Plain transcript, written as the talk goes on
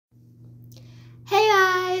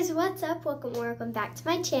guys, what's up? Welcome back to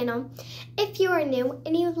my channel. If you are new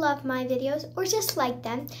and you love my videos or just like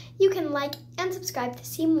them, you can like and subscribe to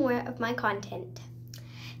see more of my content.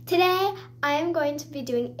 Today, I am going to be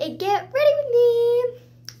doing a get ready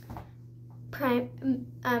with me,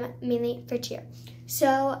 mainly for cheer.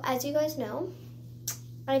 So, as you guys know,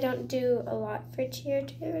 I don't do a lot for cheer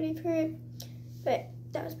to get ready for it, but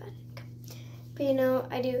that was bad. But you know,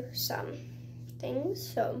 I do some things,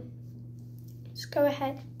 so let's go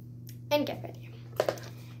ahead and get ready.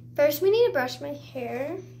 First, we need to brush my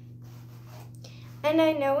hair. And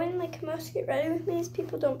I know when most get ready with me is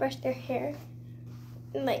people don't brush their hair,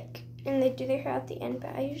 and they do their hair at the end,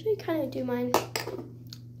 but I usually kind of do mine kind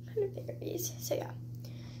of varies. So yeah.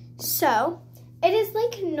 So it is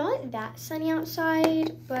not that sunny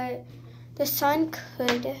outside, but the sun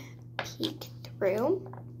could peek through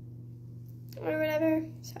or whatever.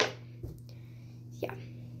 So yeah.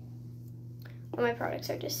 All my products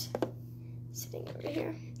are just sitting over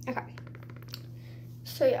here. Okay.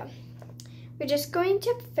 So yeah. We're just going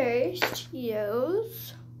to first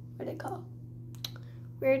use, what did it go?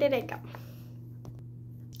 Where did it go?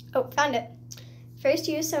 Oh, found it. First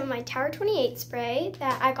use some of my Tower 28 spray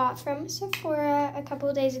that I got from Sephora a couple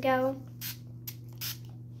of days ago.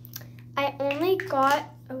 I only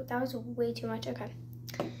got, oh, that was way too much, okay.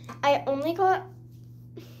 I only got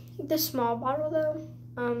the small bottle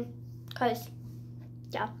though, cause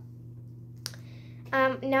yeah.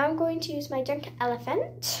 Now I'm going to use my Drunk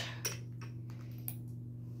Elephant.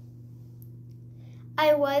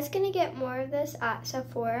 I was gonna get more of this at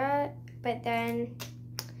Sephora, but then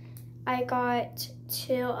I got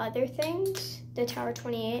two other things, the Tower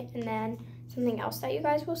 28 and then something else that you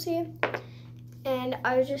guys will see. And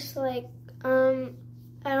I was just like, I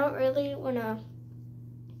don't really wanna,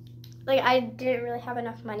 I didn't really have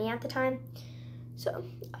enough money at the time. So,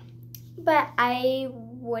 but I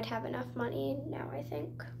would have enough money now, I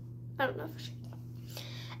think. I don't know for sure.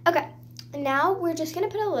 Okay, now we're just gonna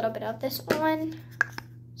put a little bit of this on.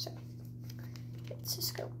 So, let's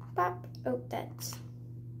just go pop. Oh, that's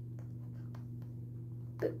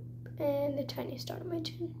boop. And the tiniest dot on my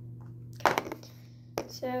chin. Okay,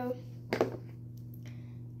 so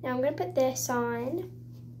now I'm gonna put this on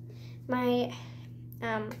my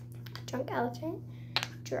Drunk Elephant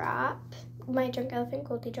drop. My Drunk Elephant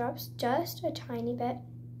Goldie Drops, just a tiny bit,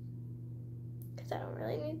 because I don't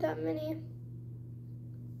really need that many.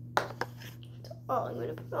 That's all I'm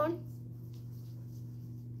gonna put on.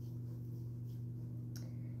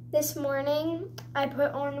 This morning, I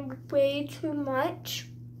put on way too much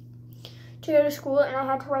to go to school, and I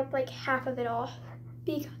had to wipe half of it off,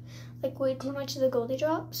 because way too much of the Goldie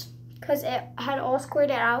Drops, because it had all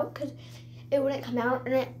squirted out, because it wouldn't come out,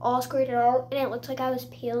 and it all squirted out, and it looked like I was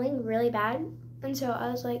peeling really bad. And so I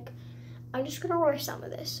was like, I'm just gonna wear some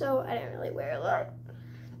of this. So I didn't really wear a lot,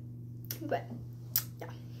 but yeah.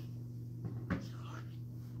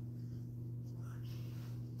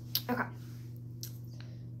 Okay,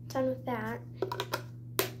 done with that.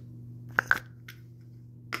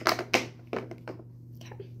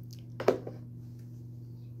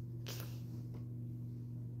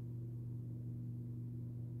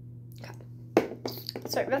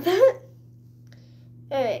 Sorry about that.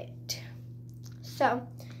 Alright, so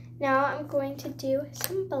now I'm going to do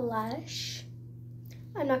some blush.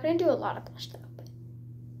 I'm not going to do a lot of blush though, but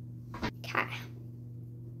okay.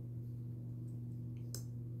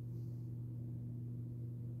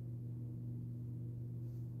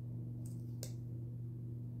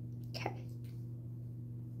 Okay,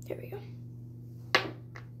 there we go.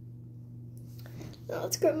 Now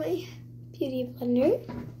let's grab my beauty blender.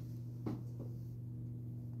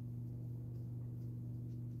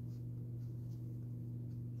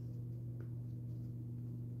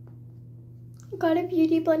 Got a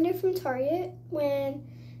beauty blender from Target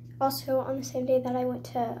also on the same day that I went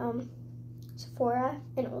to Sephora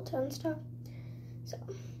and Ulta and stuff. So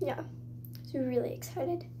yeah, I was really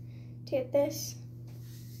excited to get this.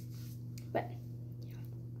 But yeah.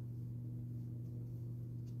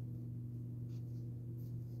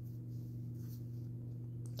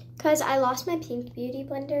 Cause I lost my pink beauty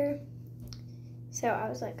blender, so I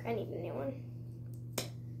was like, I need a new one.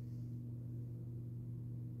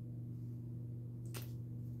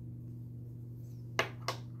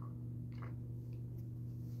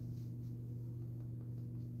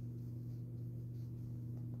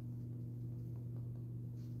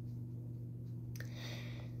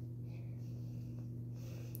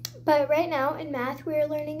 But right now in math, we're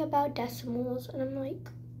learning about decimals, and I'm like,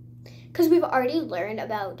 because we've already learned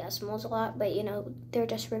about decimals a lot, but you know, they're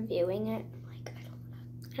just reviewing it. I'm like,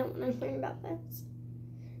 I don't want to learn about this.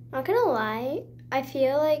 Not gonna lie, I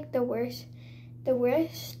feel like the worst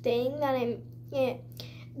thing that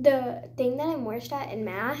the thing that I'm worst at in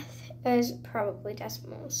math is probably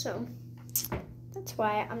decimals. So that's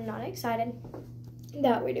why I'm not excited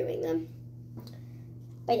that we're doing them.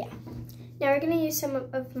 But yeah, now we're gonna use some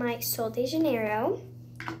of my Sol de Janeiro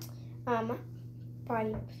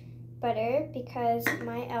body butter because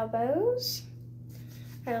my elbows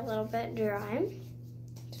are a little bit dry.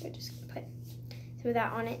 So we're just gonna put some of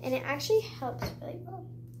that on it, and it actually helps really well.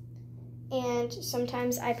 And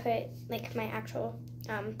sometimes I put like my actual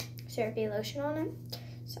CeraVe lotion on it.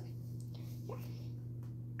 So yeah.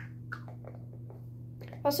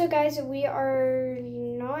 Also, guys, we are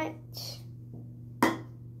not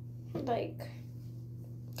like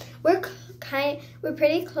we're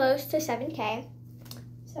pretty close to 7K.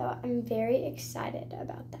 So I'm very excited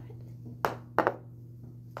about that.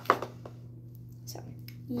 So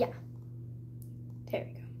yeah. There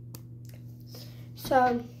we go.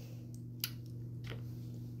 So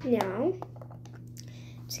now I'm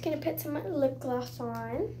just gonna put some lip gloss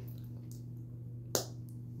on.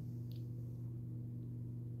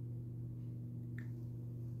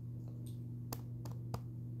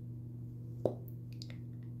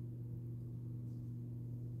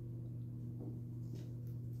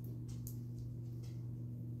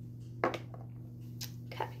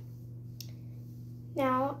 Okay.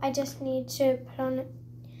 Now I just need to put on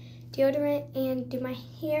deodorant and do my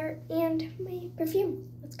hair and my perfume.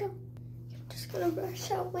 Let's go. I'm just gonna brush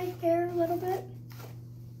out my hair a little bit.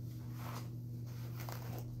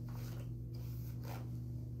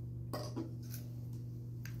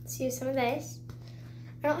 Let's use some of this.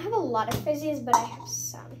 I don't have a lot of fizzies, but I have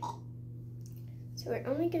some. So we're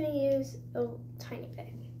only gonna use a tiny bit.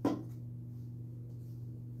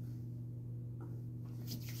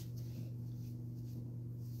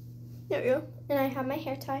 There we go. And I have my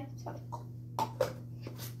hair tie, so.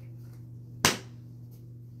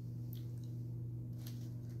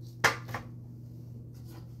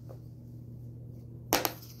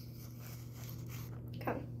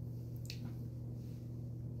 Come.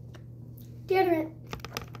 Deodorant.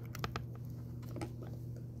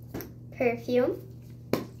 Perfume.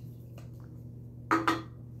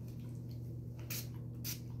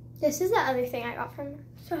 This is the other thing I got from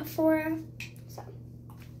Sephora. So.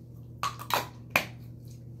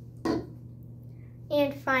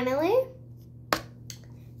 And finally,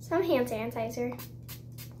 some hand sanitizer.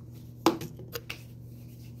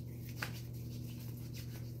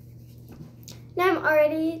 Now I'm all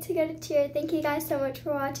ready to go to cheer. Thank you guys so much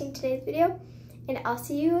for watching today's video, and I'll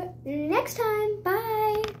see you next time. Bye.